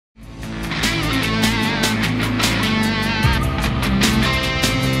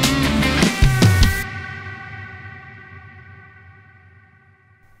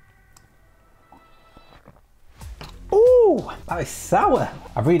That is sour.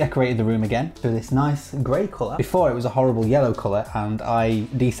 I've redecorated the room again to this nice grey colour. Before it was a horrible yellow colour and I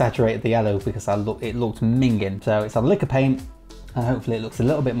desaturated the yellow because it looked minging. So it's a lick of paint and hopefully it looks a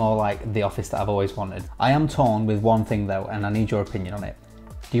little bit more like the office that I've always wanted. I am torn with one thing though, and I need your opinion on it.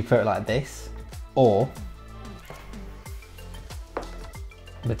 Do you prefer it like this or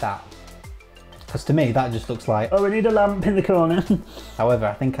with that? Because to me that just looks like, oh, we need a lamp in the corner. However,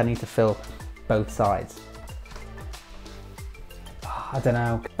 I think I need to fill both sides. I don't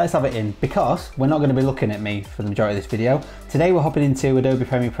know. Let's have it in, because we're not going to be looking at me for the majority of this video. Today we're hopping into Adobe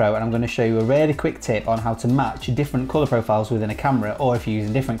Premiere Pro and I'm going to show you a really quick tip on how to match different colour profiles within a camera, or if you're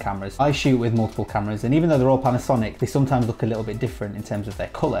using different cameras. I shoot with multiple cameras and even though they're all Panasonic, they sometimes look a little bit different in terms of their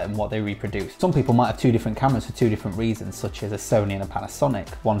colour and what they reproduce. Some people might have two different cameras for two different reasons, such as a Sony and a Panasonic,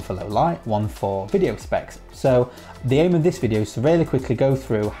 one for low light, one for video specs. So the aim of this video is to really quickly go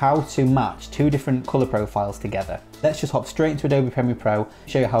through how to match two different colour profiles together. Let's just hop straight into Adobe Premiere Pro,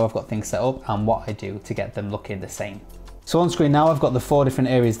 show you how I've got things set up and what I do to get them looking the same. So on screen now I've got the 4 different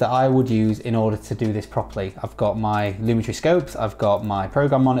areas that I would use in order to do this properly. I've got my Lumetri scopes, I've got my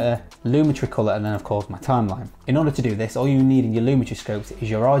program monitor, Lumetri Color, and then of course my timeline. In order to do this, all you need in your Lumetri scopes is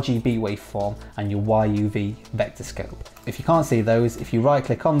your RGB waveform and your YUV Vectorscope. If you can't see those, if you right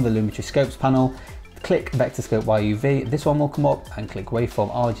click on the Lumetri scopes panel, click Vectorscope YUV, this one will come up, and click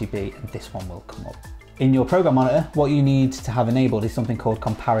waveform RGB and this one will come up. In your program monitor, what you need to have enabled is something called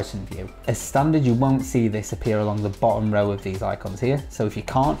comparison view. As standard, you won't see this appear along the bottom row of these icons here. So if you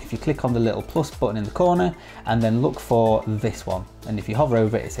click on the little plus button in the corner and then look for this one. And if you hover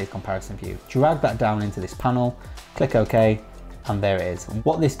over it, it says comparison view. Drag that down into this panel, click OK, and there it is.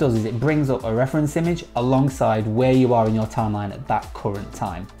 What this does is it brings up a reference image alongside where you are in your timeline at that current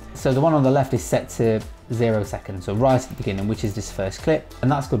time. So the one on the left is set to 0 seconds, so right at the beginning, which is this first clip. And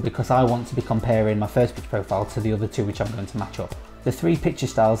that's good because I want to be comparing my first picture profile to the other two which I'm going to match up. The 3 picture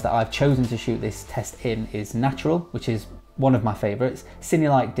styles that I've chosen to shoot this test in is natural, which is one of my favorites,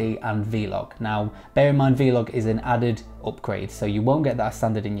 Cinelike D, and Vlog. Now, bear in mind Vlog is an added upgrade, so you won't get that as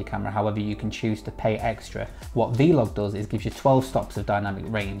standard in your camera. However, you can choose to pay extra. What Vlog does is gives you 12 stops of dynamic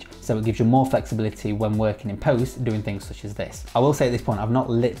range, so it gives you more flexibility when working in post, doing things such as this. I will say at this point, I've not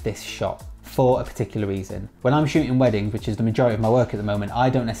lit this shot for a particular reason. When I'm shooting weddings, which is the majority of my work at the moment, I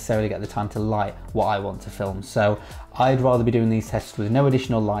don't necessarily get the time to light what I want to film. So I'd rather be doing these tests with no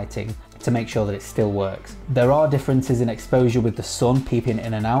additional lighting to make sure that it still works. There are differences in exposure with the sun peeping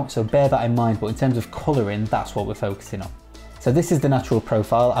in and out, so bear that in mind, but in terms of colouring, that's what we're focusing on. So this is the natural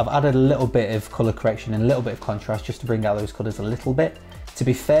profile. I've added a little bit of colour correction and a little bit of contrast just to bring out those colours a little bit. To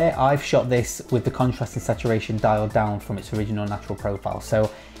be fair, I've shot this with the contrast and saturation dialed down from its original natural profile.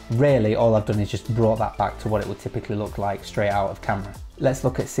 So really all I've done is just brought that back to what it would typically look like straight out of camera. Let's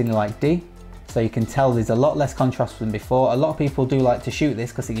look at Cinelike D. So you can tell there's a lot less contrast than before. A lot of people do like to shoot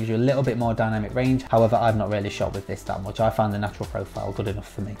this because it gives you a little bit more dynamic range. However, I've not really shot with this that much. I found the natural profile good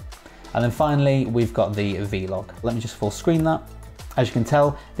enough for me. And then finally, we've got the Vlog. Let me just full screen that. As you can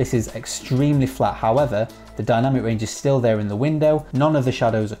tell, this is extremely flat. However, the dynamic range is still there in the window. None of the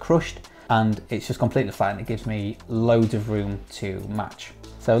shadows are crushed and it's just completely flat and it gives me loads of room to match.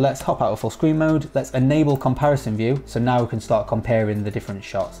 So let's hop out of full screen mode. Let's enable comparison view. So now we can start comparing the different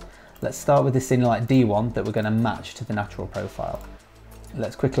shots. Let's start with the Cinelike D one that we're going to match to the natural profile.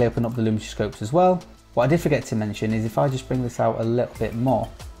 Let's quickly open up the Lumetri scopes as well. What I did forget to mention is if I just bring this out a little bit more,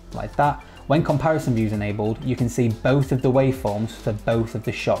 like that, when comparison view is enabled, you can see both of the waveforms for both of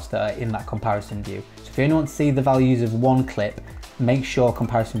the shots that are in that comparison view. So if you only want to see the values of one clip, make sure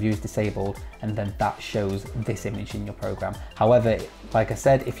comparison view is disabled and then that shows this image in your program. However, like I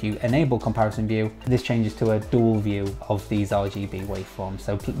said, if you enable comparison view, this changes to a dual view of these RGB waveforms.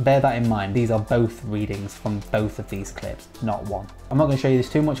 So bear that in mind. These are both readings from both of these clips, not one. I'm not going to show you this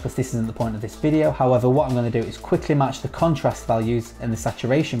too much because this isn't the point of this video. However, what I'm going to do is quickly match the contrast values and the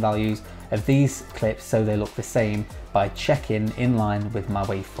saturation values of these clips so they look the same by checking in line with my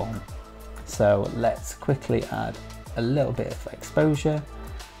waveform. So let's quickly add a little bit of exposure,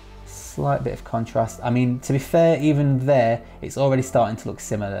 slight bit of contrast. I mean, to be fair, even there, it's already starting to look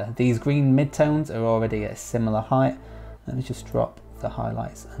similar. These green midtones are already at a similar height. Let me just drop the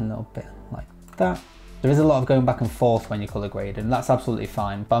highlights a little bit like that. There is a lot of going back and forth when you colour grade, and that's absolutely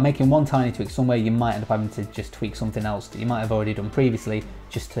fine. By making one tiny tweak somewhere, you might end up having to just tweak something else that you might have already done previously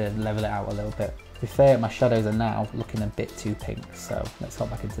just to level it out a little bit. To be fair, my shadows are now looking a bit too pink, so let's hop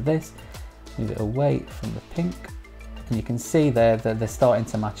back into this, move it away from the pink. And you can see there that they're starting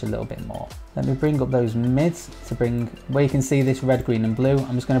to match a little bit more. Let me bring up those mids to bring, where you can see this red, green and blue,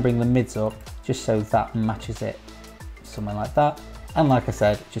 I'm just going to bring the mids up just so that matches it somewhere like that. And like I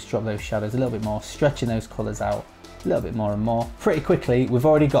said, just drop those shadows a little bit more, stretching those colours out a little bit more and more. Pretty quickly, we've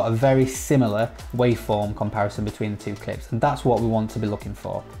already got a very similar waveform comparison between the two clips, and that's what we want to be looking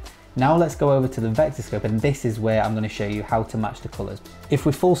for. Now let's go over to the Vectorscope, and this is where I'm going to show you how to match the colours. If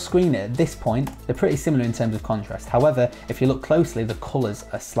we full screen it at this point, they're pretty similar in terms of contrast. However, if you look closely, the colours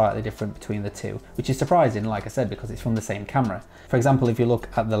are slightly different between the two, which is surprising, like I said, because it's from the same camera. For example, if you look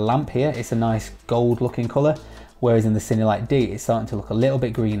at the lamp here, it's a nice gold looking colour, whereas in the Cinelite D, it's starting to look a little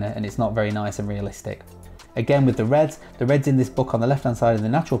bit greener and it's not very nice and realistic. Again, with the reds in this book on the left hand side in the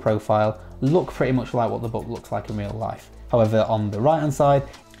natural profile look pretty much like what the book looks like in real life. However, on the right hand side,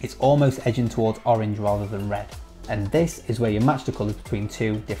 it's almost edging towards orange rather than red. And this is where you match the colours between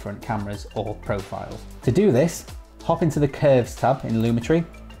two different cameras or profiles. To do this, hop into the Curves tab in Lumetri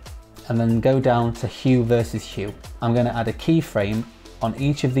and then go down to Hue versus Hue. I'm going to add a keyframe on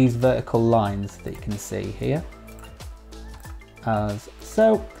each of these vertical lines that you can see here, as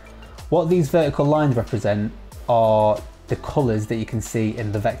so. What these vertical lines represent are the colours that you can see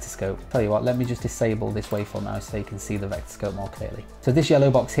in the Vectorscope. Tell you what, let me just disable this waveform now so you can see the Vectorscope more clearly. So this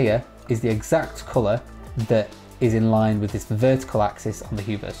yellow box here is the exact colour that is in line with this vertical axis on the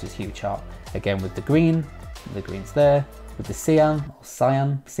Hue versus Hue chart. Again, with the green's there, with the cyan, or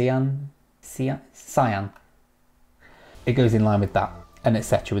cyan, it goes in line with that, and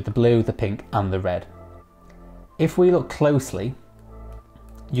etc. with the blue, the pink and the red. If we look closely,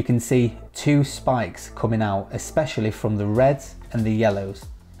 you can see two spikes coming out, especially from the reds and the yellows.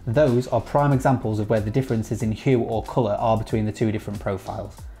 Those are prime examples of where the differences in hue or colour are between the two different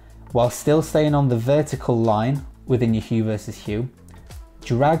profiles. While still staying on the vertical line within your Hue versus Hue,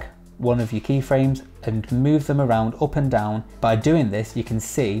 drag one of your keyframes and move them around up and down. By doing this, you can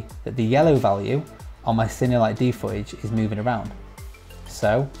see that the yellow value on my Cinelite D footage is moving around.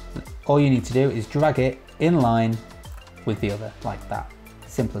 So all you need to do is drag it in line with the other, like that.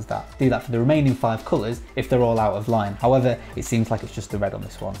 Simple as that. Do that for the remaining 5 colours if they're all out of line. However, it seems like it's just the red on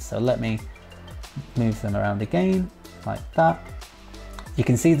this one. So let me move them around again, like that. You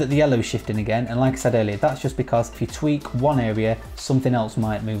can see that the yellow is shifting again, and like I said earlier, that's just because if you tweak one area, something else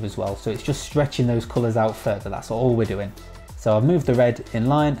might move as well. So it's just stretching those colours out further, that's all we're doing. So I've moved the red in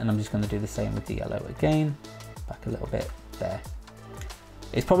line, and I'm just going to do the same with the yellow again. Back a little bit there.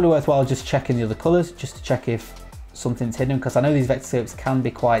 It's probably worthwhile just checking the other colours, just to check if something's hidden, because I know these Vectorscopes can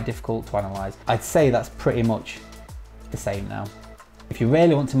be quite difficult to analyse. I'd say that's pretty much the same now. If you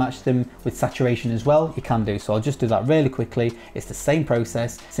really want to match them with saturation as well, you can do so. I'll just do that really quickly. It's the same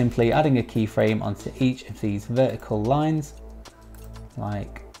process, simply adding a keyframe onto each of these vertical lines,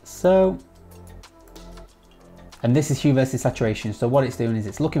 like so. And this is hue versus saturation. So what it's doing is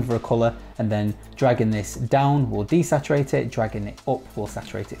it's looking for a colour, and then dragging this down will desaturate it, dragging it up will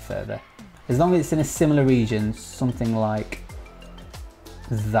saturate it further. As long as it's in a similar region, something like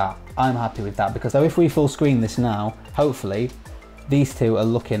that, I'm happy with that, because if we full screen this now, hopefully these two are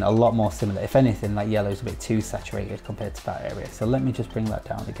looking a lot more similar. If anything, that yellow is a bit too saturated compared to that area. So let me just bring that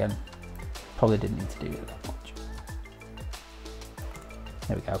down again. Probably didn't need to do it that much.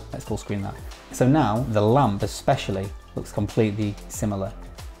 There we go, let's full screen that. So now the lamp especially looks completely similar.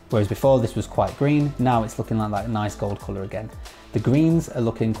 Whereas before this was quite green, now it's looking like that nice gold colour again. The greens are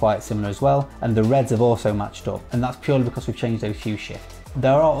looking quite similar as well, and the reds have also matched up, and that's purely because we've changed those hue shifts.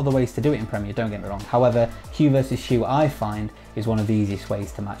 There are other ways to do it in Premiere, don't get me wrong. However, hue versus hue, I find, is one of the easiest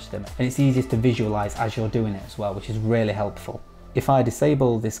ways to match them, and it's easiest to visualise as you're doing it as well, which is really helpful. If I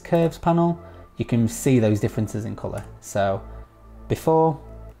disable this curves panel, you can see those differences in colour. So before,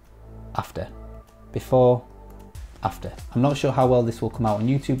 after, before, after. I'm not sure how well this will come out on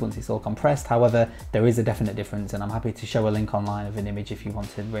YouTube once it's all compressed. However, there is a definite difference, and I'm happy to show a link online of an image if you want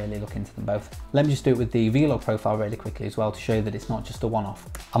to really look into them both. Let me just do it with the vlog profile really quickly as well, to show you that it's not just a one-off.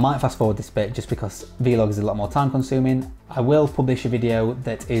 I might fast forward this bit just because vlog is a lot more time consuming. I will publish a video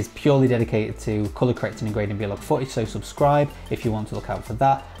that is purely dedicated to color correcting and grading vlog footage, so subscribe if you want to look out for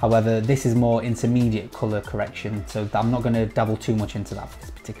that. However, this is more intermediate color correction, so I'm not going to dabble too much into that for this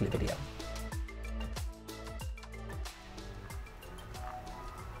particular video.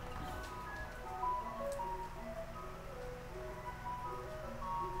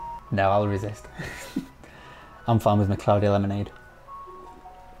 No, I'll resist. I'm fine with my cloudy lemonade.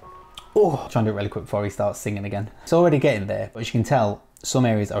 Oh, trying to do it really quick before he starts singing again. It's already getting there, but as you can tell, some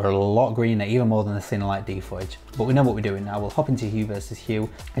areas are a lot greener, even more than the Cinelite D footage. But we know what we're doing now. We'll hop into hue versus hue,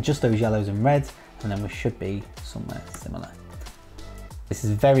 adjust those yellows and reds, and then we should be somewhere similar. This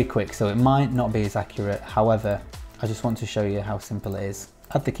is very quick, so it might not be as accurate. However, I just want to show you how simple it is.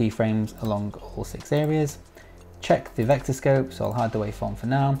 Add the keyframes along all 6 areas. Check the Vectorscope, so I'll hide the waveform for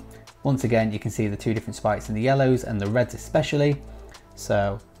now. Once again, you can see the 2 different spikes in the yellows and the reds especially.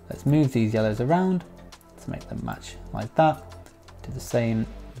 So let's move these yellows around, to make them match like that. Do the same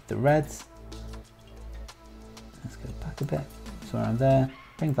with the reds. Let's go back a bit, so around there.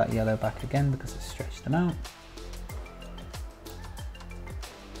 Bring that yellow back again because it's stretched them out.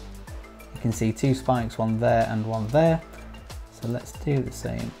 You can see 2 spikes, one there and one there. So let's do the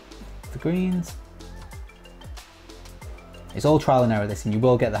same with the greens. It's all trial and error this, and you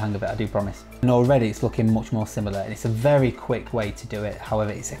will get the hang of it, I do promise. And already it's looking much more similar, and it's a very quick way to do it.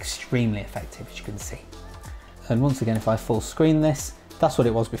 However, it's extremely effective, as you can see. And once again, if I full screen this, that's what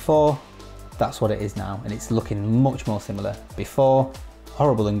it was before, that's what it is now, and it's looking much more similar. Before,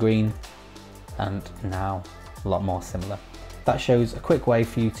 horrible and green, and now a lot more similar. That shows a quick way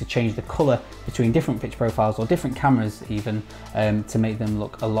for you to change the colour between different pitch profiles or different cameras even, to make them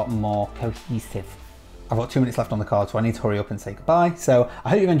look a lot more cohesive. I've got 2 minutes left on the card, so I need to hurry up and say goodbye. So I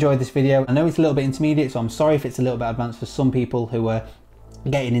hope you've enjoyed this video. I know it's a little bit intermediate, so I'm sorry if it's a little bit advanced for some people who are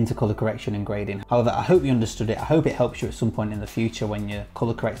getting into colour correction and grading. However, I hope you understood it. I hope it helps you at some point in the future when you're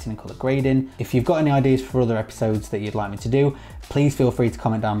colour correcting and colour grading. If you've got any ideas for other episodes that you'd like me to do, please feel free to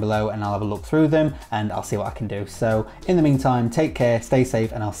comment down below and I'll have a look through them and I'll see what I can do. So in the meantime, take care, stay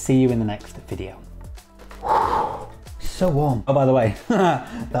safe, and I'll see you in the next video. So warm. Oh, by the way,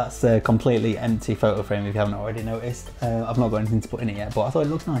 that's a completely empty photo frame if you haven't already noticed. I've not got anything to put in it yet, but I thought it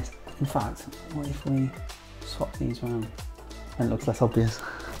looked nice. In fact, what if we swap these around and it looks less obvious?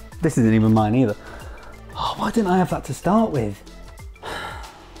 This isn't even mine either. Oh, why didn't I have that to start with?